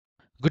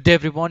Good day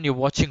everyone, you're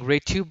watching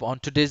RayTube. On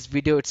today's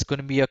video, it's going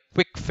to be a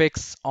quick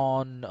fix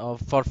on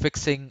for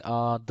fixing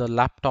the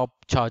laptop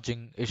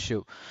charging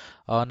issue.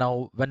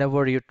 Now,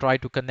 whenever you try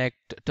to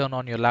turn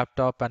on your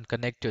laptop and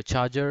connect your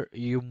charger,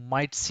 you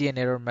might see an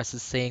error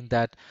message saying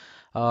that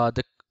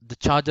the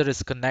charger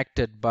is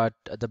connected, but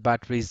the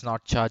battery is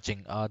not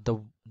charging.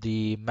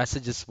 The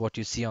message is what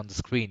you see on the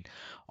screen.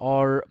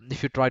 Or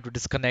if you try to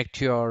disconnect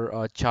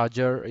your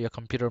charger, your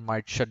computer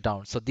might shut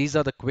down. So these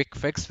are the quick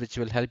fix which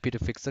will help you to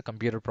fix the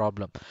computer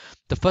problem.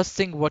 The first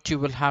thing what you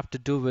will have to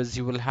do is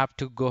you will have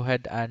to go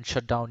ahead and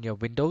shut down your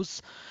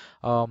Windows.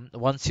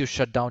 Once you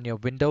shut down your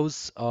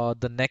Windows,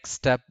 the next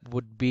step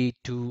would be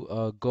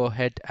to go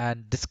ahead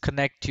and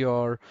disconnect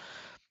your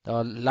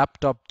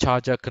laptop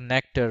charger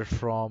connector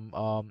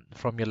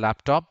from your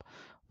laptop.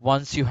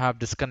 Once you have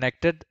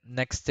disconnected,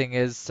 next thing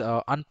is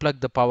unplug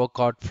the power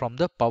cord from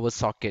the power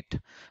socket.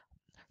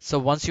 So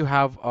once you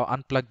have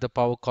unplugged the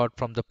power cord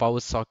from the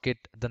power socket,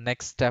 the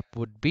next step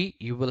would be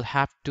you will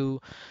have to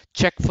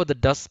check for the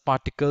dust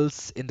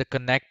particles in the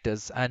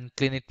connectors and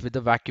clean it with a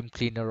vacuum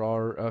cleaner,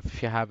 or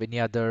if you have any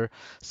other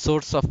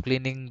source of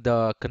cleaning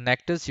the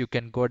connectors, you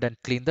can go ahead and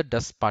clean the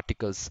dust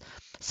particles.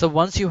 So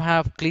once you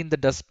have cleaned the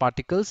dust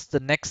particles, the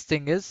next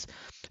thing is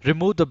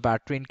remove the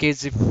battery. In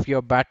case if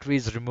your battery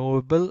is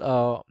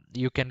removable,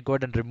 you can go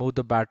ahead and remove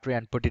the battery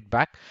and put it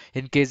back.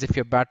 In case if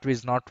your battery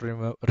is not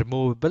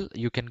removable,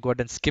 you can go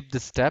ahead and skip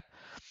this step.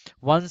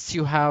 Once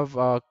you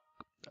have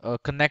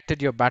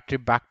connected your battery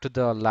back to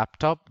the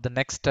laptop, the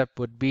next step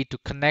would be to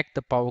connect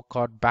the power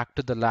cord back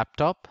to the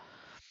laptop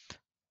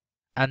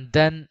and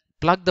then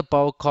plug the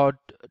power cord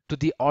to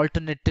the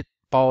alternate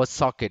power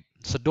socket.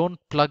 So don't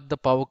plug the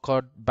power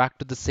cord back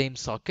to the same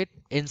socket.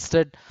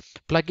 Instead,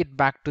 plug it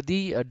back to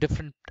the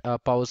different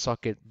power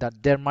socket.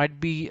 That there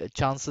might be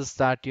chances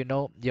that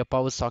your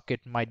power socket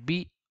might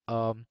be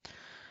um,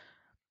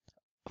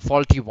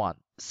 faulty one.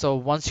 So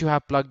once you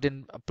have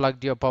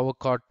plugged your power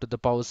cord to the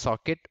power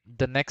socket,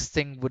 the next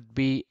thing would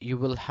be you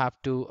will have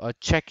to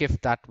check if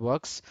that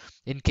works.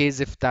 In case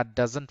if that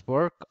doesn't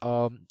work,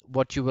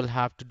 what you will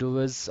have to do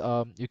is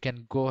you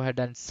can go ahead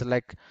and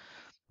select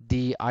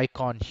the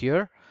icon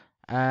here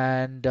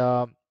and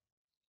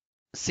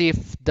see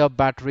if the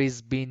battery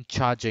is been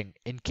charging.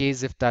 In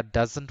case if that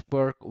doesn't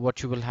work,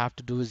 what you will have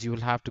to do is you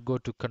will have to go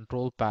to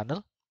control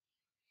panel,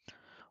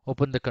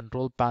 open the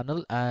control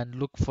panel and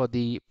look for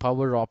the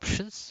power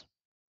options.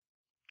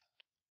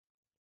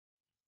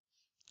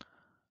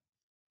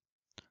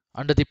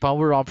 Under the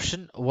power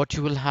option, what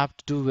you will have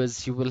to do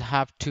is you will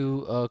have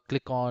to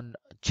click on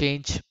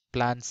change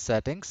plan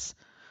settings,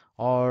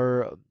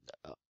 or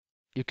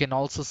you can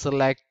also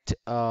select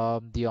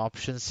the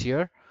options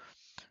here.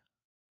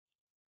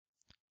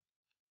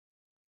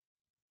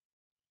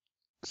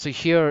 So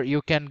here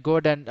you can go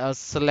ahead and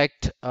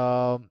select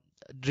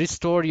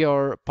restore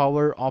your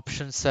power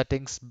option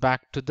settings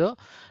back to the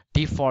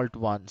default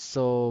one.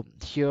 So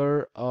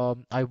here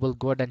I will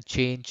go ahead and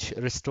change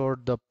restore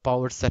the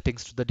power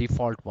settings to the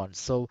default one.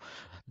 So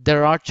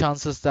there are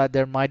chances that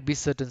there might be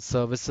certain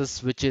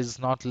services which is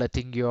not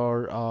letting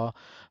your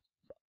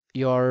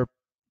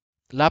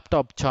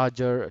laptop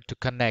charger to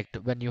connect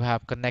when you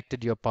have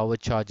connected your power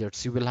charger.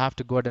 So you will have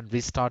to go ahead and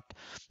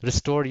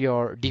restore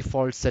your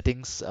default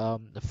settings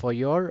for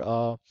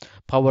your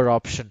power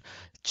option.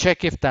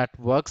 Check if that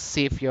works,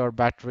 see if your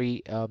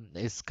battery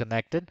is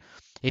connected.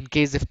 In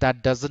case if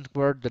that doesn't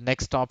work, the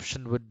next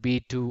option would be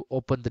to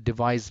open the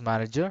device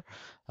manager.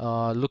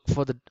 Look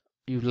for the,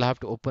 you will have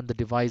to open the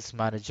device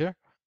manager,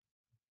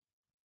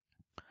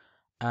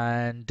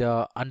 and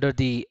under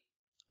the,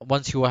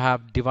 once you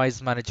have device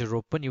manager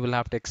open, you will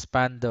have to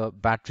expand the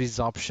batteries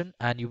option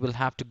and you will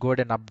have to go ahead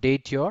and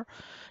update your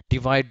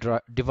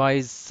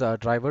device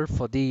driver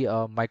for the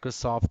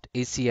Microsoft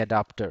AC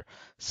adapter.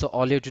 So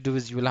all you have to do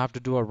is you will have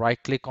to do a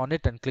right click on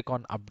it and click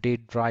on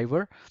update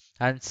driver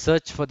and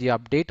search for the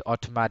update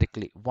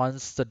automatically.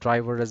 Once the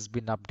driver has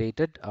been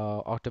updated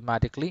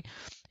automatically,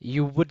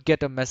 you would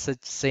get a message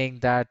saying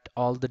that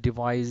all the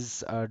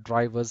device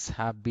drivers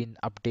have been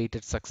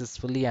updated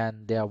successfully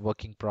and they are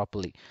working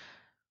properly.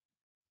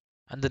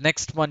 And the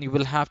next one, you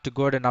will have to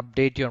go ahead and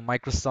update your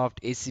Microsoft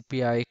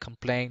ACPI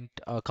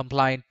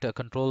compliant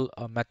control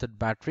method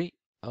battery.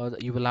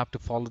 You will have to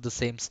follow the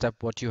same step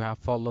what you have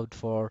followed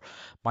for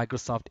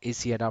Microsoft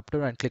AC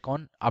adapter and click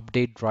on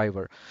update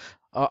driver.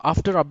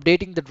 After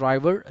updating the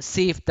driver,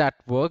 see if that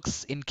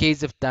works. In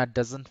case if that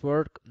doesn't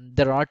work,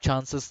 there are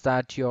chances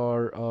that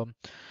your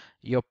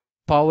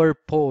power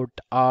port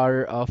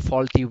are a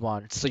faulty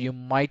one, so you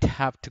might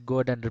have to go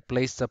ahead and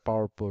replace the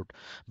power port.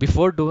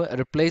 Before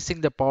replacing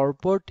the power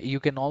port,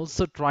 you can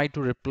also try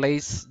to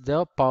replace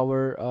the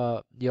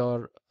power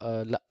your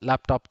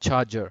laptop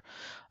charger.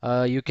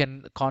 You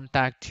can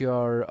contact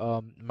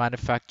your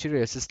manufacturer,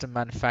 your system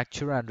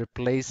manufacturer, and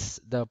replace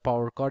the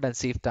power cord and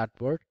see if that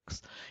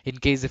works. In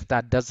case if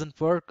that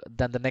doesn't work,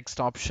 then the next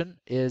option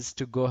is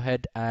to go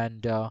ahead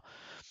and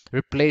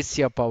replace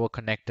your power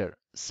connector.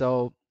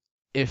 So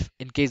if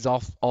in case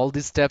of all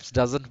these steps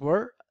doesn't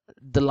work,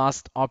 the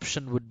last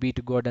option would be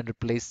to go ahead and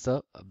replace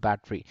the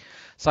battery.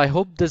 So I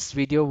hope this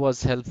video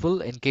was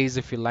helpful. In case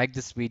if you like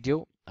this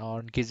video, or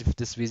in case if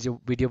this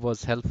video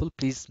was helpful,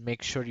 please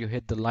make sure you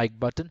hit the like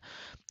button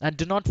and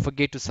do not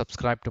forget to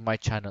subscribe to my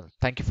channel.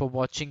 Thank you for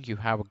watching. You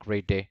have a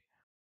great day.